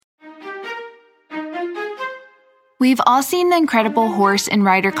We've all seen the incredible horse and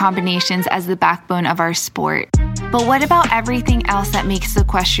rider combinations as the backbone of our sport. But what about everything else that makes the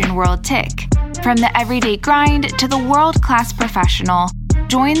equestrian world tick? From the everyday grind to the world-class professional,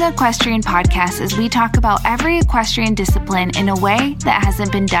 join the Equestrian Podcast as we talk about every equestrian discipline in a way that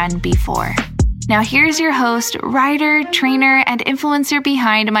hasn't been done before. Now here's your host, rider, trainer, and influencer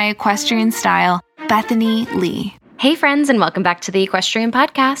behind my equestrian style, Bethany Lee. Hey friends, and welcome back to the Equestrian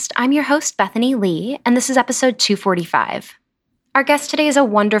Podcast. I'm your host, Bethany Lee, and this is episode 245. Our guest today is a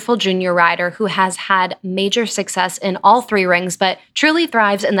wonderful junior rider who has had major success in all three rings, but truly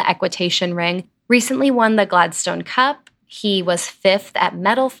thrives in the equitation ring. Recently won the Gladstone Cup. He was fifth at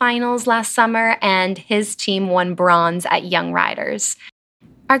medal finals last summer, and his team won bronze at Young Riders.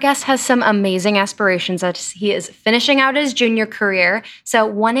 Our guest has some amazing aspirations as he is finishing out his junior career, so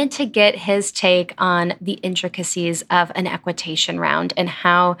wanted to get his take on the intricacies of an equitation round and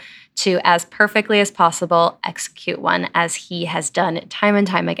how to, as perfectly as possible, execute one as he has done time and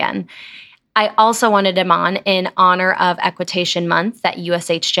time again. I also wanted him on in honor of Equitation Month that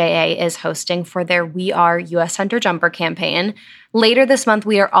USHJA is hosting for their We Are US Hunter Jumper campaign. Later this month,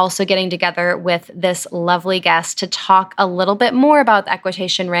 we are also getting together with this lovely guest to talk a little bit more about the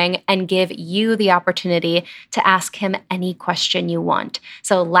equitation ring and give you the opportunity to ask him any question you want.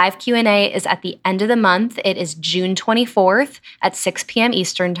 So live Q&A is at the end of the month. It is June 24th at 6 p.m.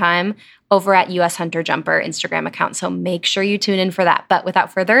 Eastern Time over at US Hunter Jumper Instagram account. So make sure you tune in for that. But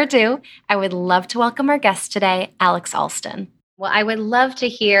without further ado, I would love to welcome our guest today, Alex Alston. Well, I would love to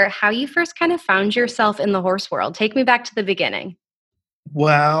hear how you first kind of found yourself in the horse world. Take me back to the beginning.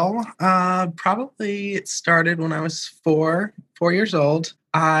 Well, probably it started when I was four years old.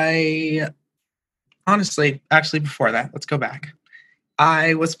 Actually, before that, let's go back.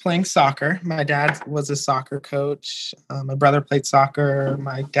 I was playing soccer. My dad was a soccer coach. My brother played soccer.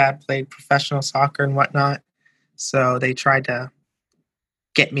 My dad played professional soccer and whatnot. So they tried to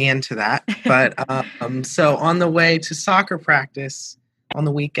get me into that. But so on the way to soccer practice, on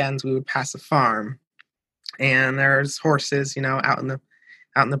the weekends, we would pass a farm. And there's horses, out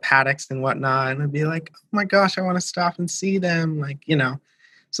in the paddocks and whatnot. And I'd be like, oh my gosh, I want to stop and see them.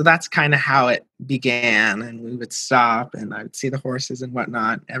 So that's kind of how it began. And we would stop and I would see the horses and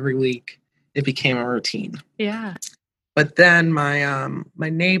whatnot every week. It became a routine. Yeah. But then my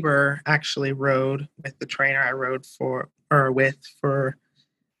neighbor actually rode with the trainer I rode with for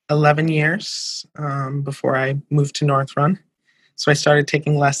 11 years before I moved to North Run. So I started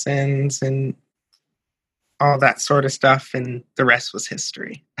taking lessons and all that sort of stuff, and the rest was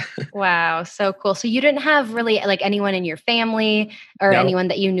history. Wow, so cool. So you didn't have really anyone in your family or anyone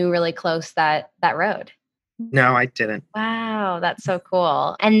that you knew really close that rode? No, I didn't. Wow, that's so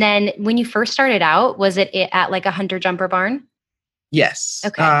cool. And then when you first started out, was it at a hunter jumper barn? Yes.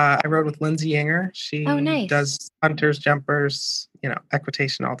 Okay. I rode with Lindsay Yinger. She nice. does hunters, jumpers,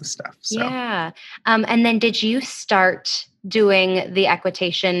 equitation, all the stuff. So. Yeah. And then did you start doing the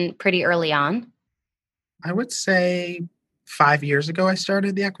equitation pretty early on? I would say 5 years ago I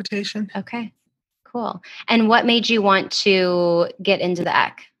started the equitation. Okay, cool. And what made you want to get into the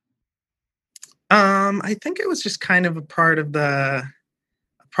eq? I think it was just kind of a part of the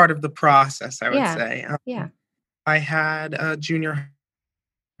process, I would say. Yeah. I had a junior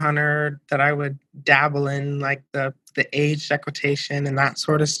hunter that I would dabble in, like the aged equitation and that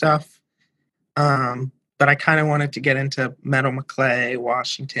sort of stuff. But I kind of wanted to get into Meadow McClay,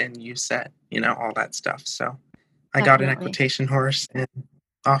 Washington, USET, all that stuff. So I got an equitation horse and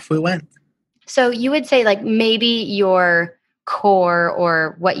off we went. So you would say maybe your core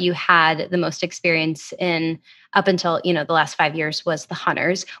or what you had the most experience in up until, the last 5 years was the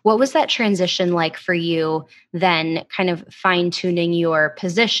hunters. What was that transition like for you then, kind of fine tuning your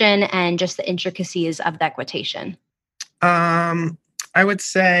position and just the intricacies of the equitation? I would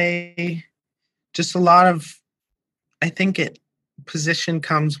say just a lot of, I think position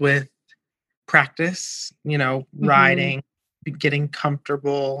comes with practice, riding, getting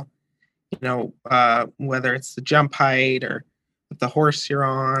comfortable, whether it's the jump height or the horse you're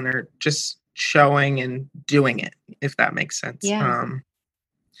on or just showing and doing it, if that makes sense. Yeah.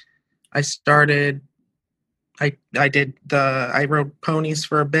 I rode ponies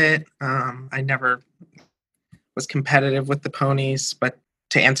for a bit. I never was competitive with the ponies, but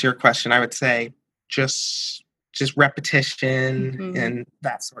to answer your question, I would say just repetition and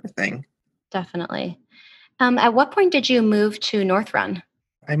that sort of thing. Definitely. At what point did you move to North Run?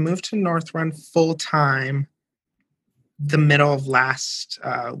 I moved to North Run full time the middle of last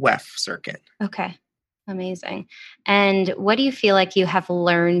WEF circuit. Okay. Amazing. And what do you feel like you have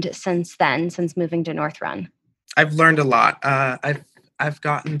learned since then, since moving to North Run? I've learned a lot. I've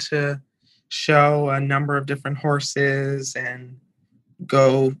gotten to show a number of different horses and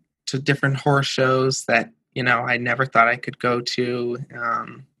go to different horse shows that, I never thought I could go to.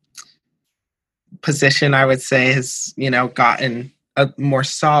 Position, I would say, has, gotten a more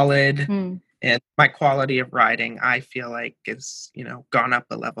solid, and my quality of riding, I feel like, is, gone up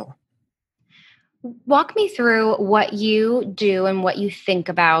a level. Walk me through what you do and what you think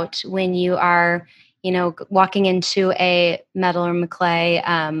about when you are, walking into a Medal or Maclay,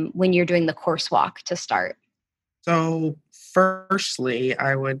 when you're doing the course walk to start. So firstly,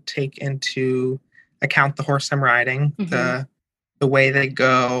 I would take into account the horse I'm riding, the way they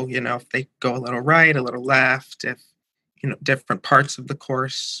go, if they go a little right, a little left, if, different parts of the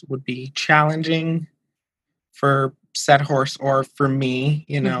course would be challenging for said horse or for me,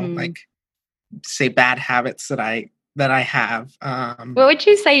 like, say, bad habits that I have. What would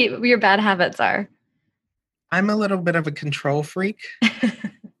you say your bad habits are? I'm a little bit of a control freak.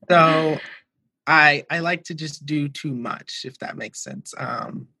 So I like to just do too much, if that makes sense.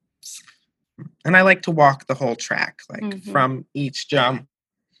 And I like to walk the whole track, like from each jump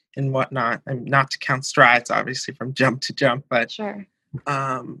and whatnot. I'm not to count strides, obviously, from jump to jump, but sure.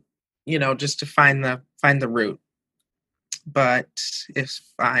 Just to find the route. But if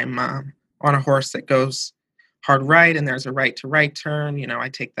I'm on a horse that goes hard right and there's a right to right turn, I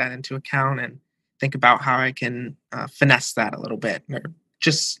take that into account and think about how I can finesse that a little bit, or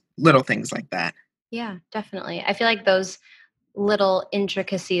just little things like that. Yeah, definitely. I feel like those little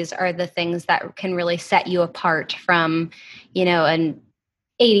intricacies are the things that can really set you apart from, an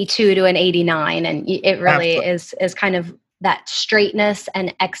 82 to an 89. And it really is kind of that straightness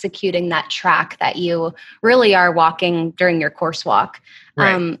and executing that track that you really are walking during your course walk.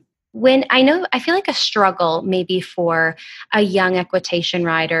 Right. I feel like a struggle maybe for a young equitation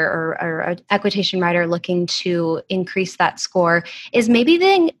rider or an equitation rider looking to increase that score is maybe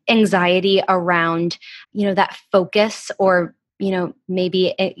the anxiety around, that focus, or,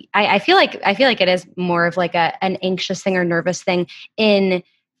 maybe I feel like it is more of like an anxious thing or nervous thing in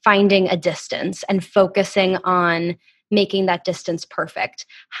finding a distance and focusing on making that distance perfect.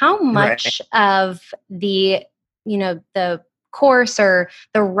 How much of the course or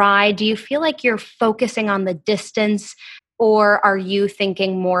the ride do you feel like you're focusing on the distance, or are you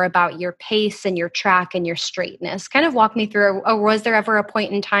thinking more about your pace and your track and your straightness? Kind of walk me through, or was there ever a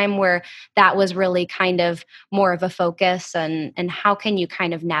point in time where that was really kind of more of a focus, and how can you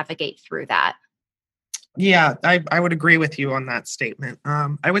kind of navigate through that? Yeah, I would agree with you on that statement.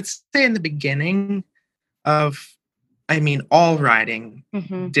 I would say in the beginning of, all riding,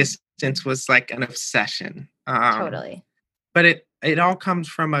 distance was like an obsession. Totally. But it all comes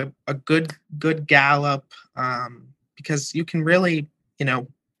from a good gallop, because you can really,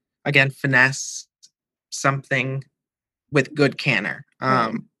 again, finesse something with good canter.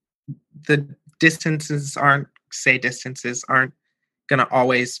 The distances aren't going to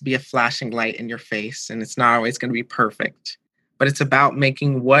always be a flashing light in your face, and it's not always going to be perfect, but it's about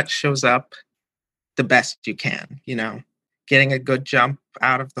making what shows up the best you can, getting a good jump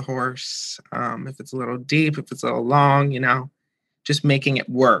out of the horse. If it's a little deep, if it's a little long, just making it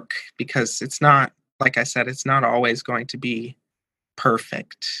work, because it's not, like I said, it's not always going to be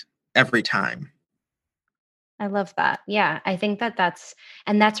perfect every time. I love that. Yeah, I think that's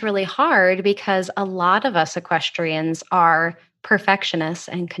really hard because a lot of us equestrians are perfectionists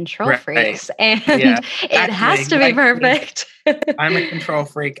and control freaks, and it has to be perfect. I'm a control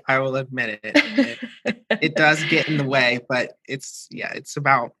freak. I will admit it. It does get in the way, but it's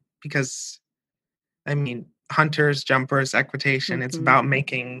about, because hunters, jumpers, equitation, it's about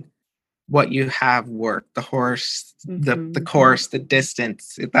making what you have work. The horse, the course, the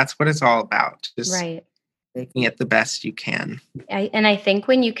distance. That's what it's all about. Just making it the best you can. I think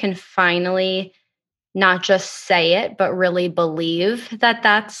when you can finally not just say it, but really believe that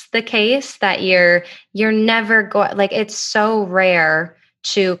that's the case, that you're never going, like, it's so rare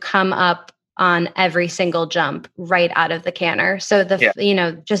to come up on every single jump right out of the canter. So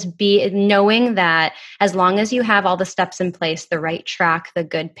just be knowing that as long as you have all the steps in place, the right track, the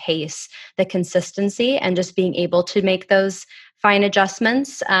good pace, the consistency, and just being able to make those fine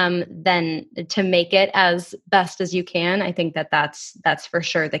adjustments, then to make it as best as you can. I think that's for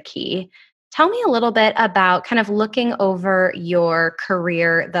sure the key. Tell me a little bit about kind of looking over your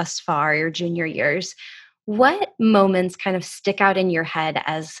career thus far, your junior years. What moments kind of stick out in your head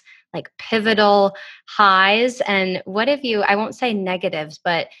as like pivotal highs, and what have you, I won't say negatives,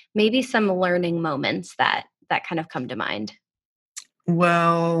 but maybe some learning moments that kind of come to mind?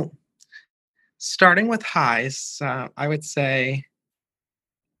 Well, starting with highs, I would say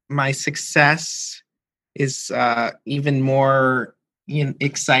my success is even more,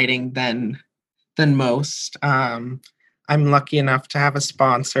 exciting than most. I'm lucky enough to have a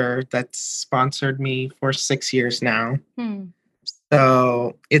sponsor that's sponsored me for 6 years now.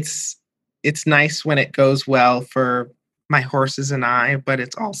 So it's nice when it goes well for my horses and I, but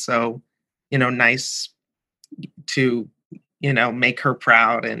it's also, nice to, make her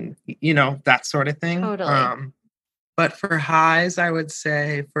proud and, that sort of thing. Totally. But for highs, I would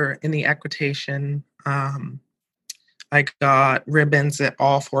say in the equitation, I got ribbons at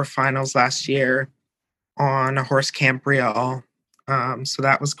all 4 finals last year on a horse Cambriole. So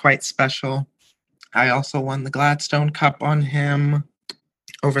that was quite special. I also won the Gladstone Cup on him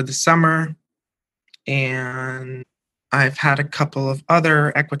over the summer. And I've had a couple of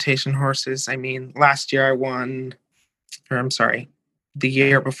other equitation horses. I mean, last year the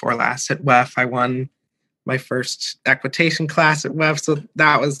year before last at WEF, I won my first equitation class at WEF. So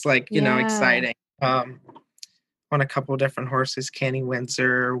that was exciting. On a couple of different horses, Canny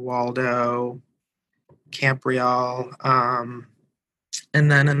Windsor, Waldo, Cambriole. And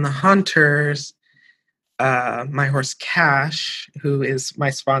then in the hunters, my horse Cash, who is my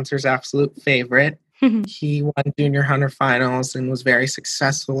sponsor's absolute favorite, he won junior hunter finals and was very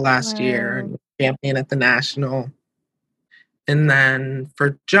successful last year and was champion at the national. And then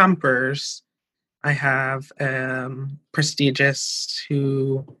for jumpers, I have Prestigious,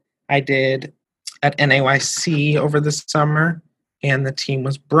 who I did at NAYC over the summer, and the team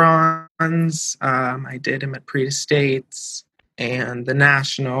was bronze. I did him at Prix Estates and the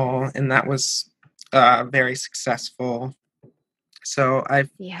national, and that was very successful. So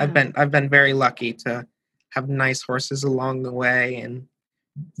I've been very lucky to have nice horses along the way and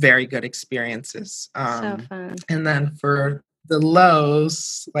very good experiences. So fun. And then for the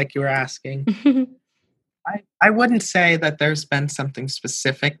lows, like you were asking, I wouldn't say that there's been something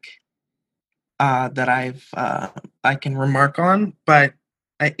specific that I can remark on, but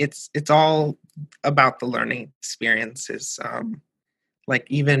it's all about the learning experiences. Like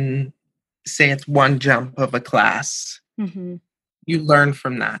even say it's one jump of a class, you learn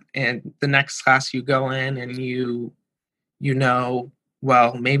from that, and the next class you go in and you know,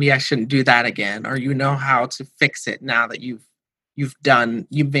 well, maybe I shouldn't do that again, or how to fix it now that you've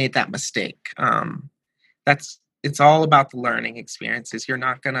made that mistake. It's all about the learning experiences. You're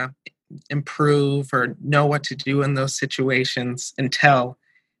not gonna improve or know what to do in those situations until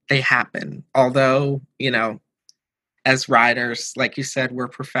they happen. Although, as riders, like you said, we're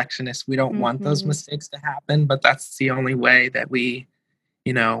perfectionists. We don't want those mistakes to happen, but that's the only way that we,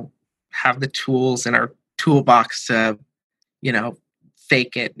 have the tools in our toolbox to,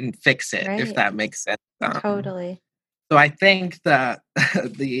 fake it and fix it, if that makes sense. Totally. So I think the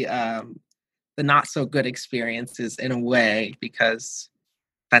not so good experiences in a way, because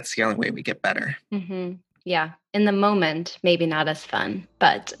that's the only way we get better. Yeah. In the moment, maybe not as fun,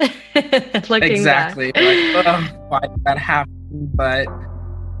 but looking exactly. back. Like, why did that happen? But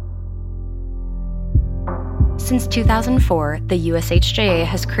since 2004, the USHJA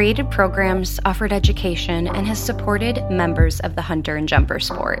has created programs, offered education, and has supported members of the hunter and jumper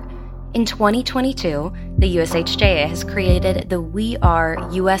sport. In 2022, the USHJA has created the We Are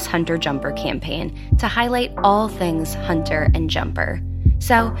US Hunter Jumper campaign to highlight all things hunter and jumper,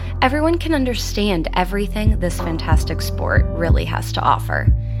 so everyone can understand everything this fantastic sport really has to offer.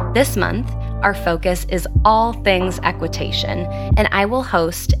 This month, our focus is all things equitation, and I will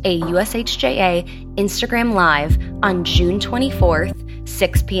host a USHJA Instagram Live on June 24th,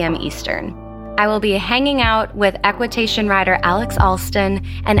 6 p.m. Eastern. I will be hanging out with equitation rider Alex Alston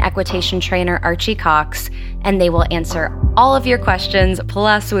and equitation trainer Archie Cox, and they will answer all of your questions,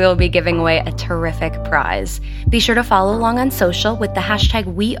 plus we will be giving away a terrific prize. Be sure to follow along on social with the hashtag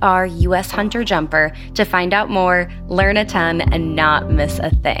 #WeAreUSHunterJumper to find out more, learn a ton, and not miss a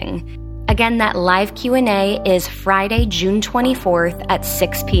thing. Again, that live Q&A is Friday, June 24th at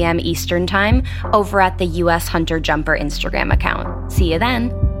 6 p.m. Eastern Time over at the US Hunter Jumper Instagram account. See you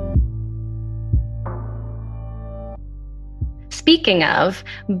then. Speaking of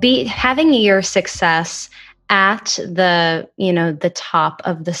having your success at the top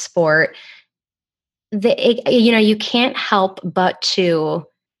of the sport, you can't help but to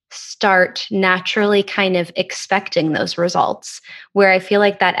start naturally kind of expecting those results, where I feel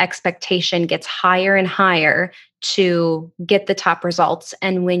like that expectation gets higher and higher to get the top results.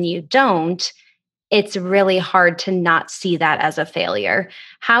 And when you don't, it's really hard to not see that as a failure.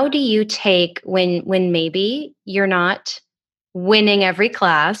 How do you take when maybe you're not winning every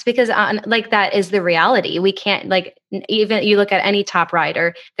class because like that is the reality. We can't like even you look at any top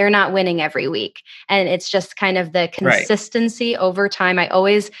rider, they're not winning every week. And it's just kind of the Right. consistency over time. I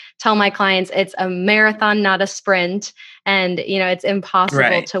always tell my clients it's a marathon, not a sprint. And, it's impossible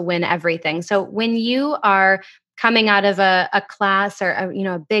Right. to win everything. So when you are coming out of a class or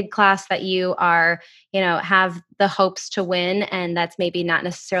a big class that you are, have the hopes to win, and that's maybe not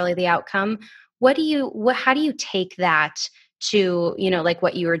necessarily the outcome. How do you take that to, like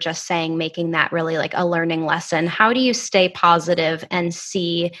what you were just saying, making that really like a learning lesson? How do you stay positive and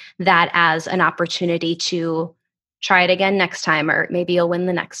see that as an opportunity to try it again next time, or maybe you'll win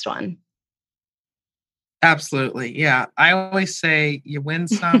the next one? Absolutely. Yeah. I always say you win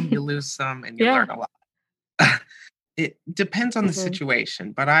some, you lose some, and you Yeah. learn a lot. It depends on the Hmm.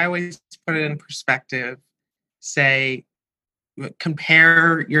 situation, but I always put it in perspective. Say,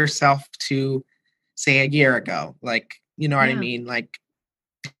 compare yourself to, say, a year ago. Like, you know what I Yeah. mean? Like,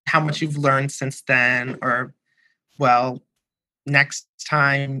 how much you've learned since then, or, well, next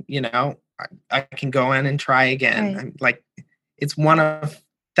time, I can go in and try again. Right. I'm like, it's one of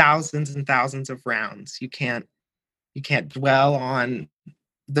thousands and thousands of rounds. You can't dwell on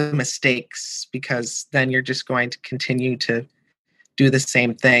the mistakes, because then you're just going to continue to do the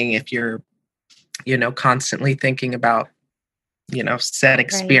same thing if you're, constantly thinking about, said Right.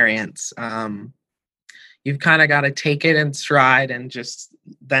 experience. You've kind of got to take it in stride and just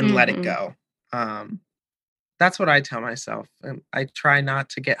then let it Hmm. go. Um, that's what I tell myself. I try not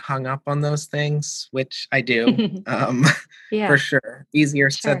to get hung up on those things, which I do, for Yeah. sure. Easier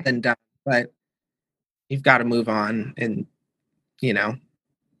said Sure. than done, but you've got to move on and, you know,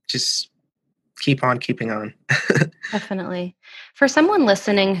 just keep on keeping on. Definitely. For someone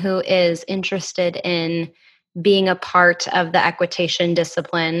listening who is interested in being a part of the equitation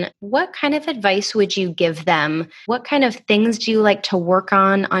discipline, what kind of advice would you give them? What kind of things do you like to work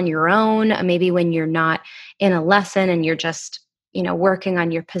on your own? Maybe when you're not in a lesson and you're just, working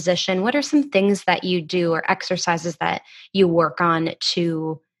on your position. What are some things that you do or exercises that you work on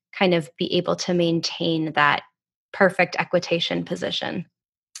to kind of be able to maintain that perfect equitation position?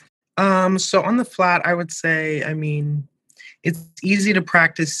 So on the flat, I would say, I mean, it's easy to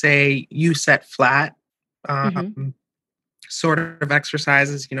practice, say, you set flat, Hmm. um, sort of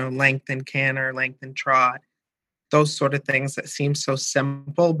exercises, lengthen canter, lengthen trot, those sort of things that seem so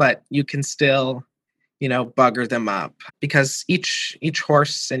simple, but you can still, bugger them up, because each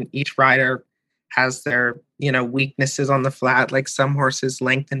horse and each rider has their, weaknesses on the flat. Like some horses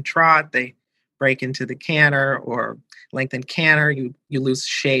lengthen trot, they break into the canter, or lengthen canter, you lose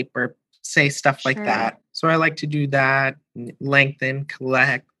shape, or say stuff like Sure. that. So I like to do that, lengthen,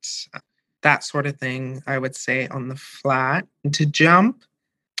 collect, that sort of thing, I would say, on the flat. And to jump,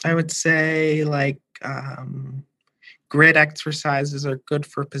 I would say, like, grid exercises are good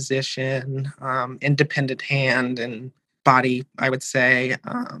for position, independent hand and body, I would say.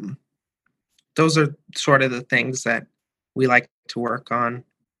 Those are sort of the things that we like to work on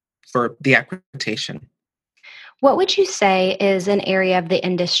for the equitation. What would you say is an area of the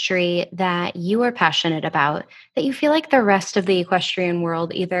industry that you are passionate about that you feel like the rest of the equestrian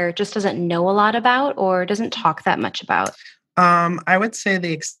world either just doesn't know a lot about or doesn't talk that much about? I would say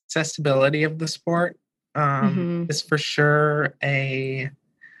the accessibility of the sport Hmm. is for sure a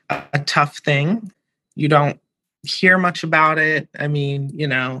tough thing. You don't hear much about it. I mean,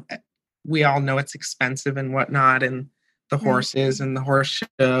 we all know it's expensive and whatnot, and the Right. horses and the horse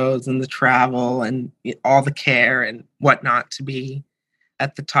shows and the travel and all the care and whatnot to be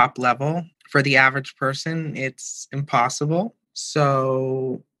at the top level. For the average person, it's impossible.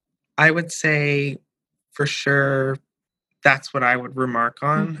 So I would say for sure that's what I would remark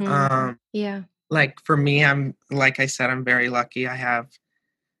on. Hmm. Yeah. Like for me, like I said, I'm very lucky. I have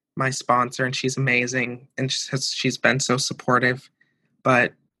my sponsor, and she's amazing, and she's been so supportive.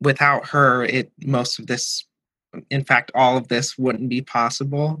 But without her, most of this, in fact, all of this wouldn't be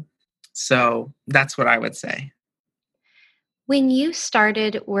possible. So that's what I would say. When you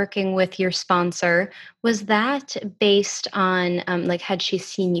started working with your sponsor, was that based on like had she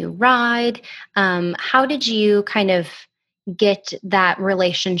seen you ride? How did you kind of get that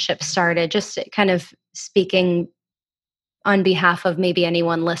relationship started? Just kind of speaking on behalf of maybe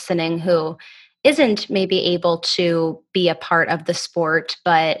anyone listening who isn't maybe able to be a part of the sport,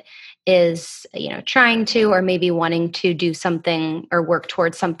 but is trying to or maybe wanting to do something or work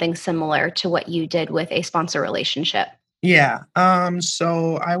towards something similar to what you did with a sponsor relationship. Yeah.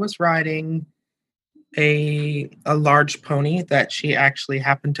 So I was riding a large pony that she actually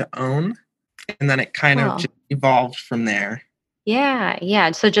happened to own, and then it kind of Oh, just evolved from there. Yeah.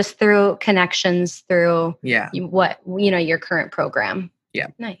 Yeah. So just through connections through your current program. Yeah.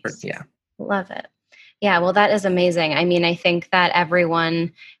 Nice. Yeah. Love it. Yeah. Well, that is amazing. I mean, I think that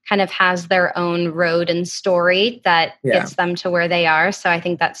everyone kind of has their own road and story that gets them to where they are. So I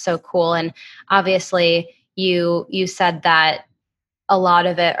think that's so cool. And obviously you said that a lot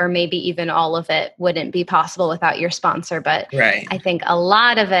of it, or maybe even all of it, wouldn't be possible without your sponsor. But I think a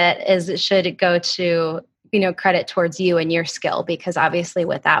lot of it should go to, credit towards you and your skill, because obviously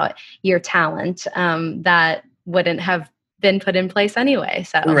without your talent, that wouldn't have been put in place anyway.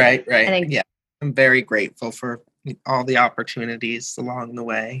 So right. I think, I'm very grateful for all the opportunities along the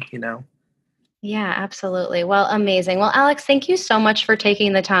way, Yeah, absolutely. Well, amazing. Well, Alex, thank you so much for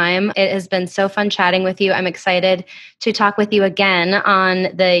taking the time. It has been so fun chatting with you. I'm excited to talk with you again on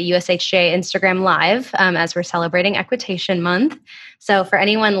the USHJA Instagram Live as we're celebrating Equitation Month. So for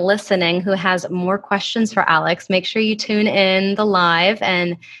anyone listening who has more questions for Alex, make sure you tune in the live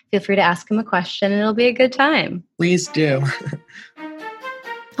and feel free to ask him a question. It'll be a good time. Please do.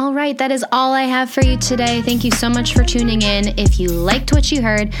 All right, that is all I have for you today. Thank you so much for tuning in. If you liked what you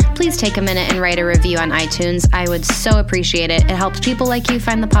heard, please take a minute and write a review on iTunes. I would so appreciate it. It helps people like you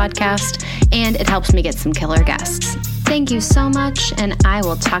find the podcast, and it helps me get some killer guests. Thank you so much, and I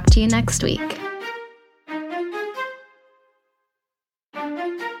will talk to you next week.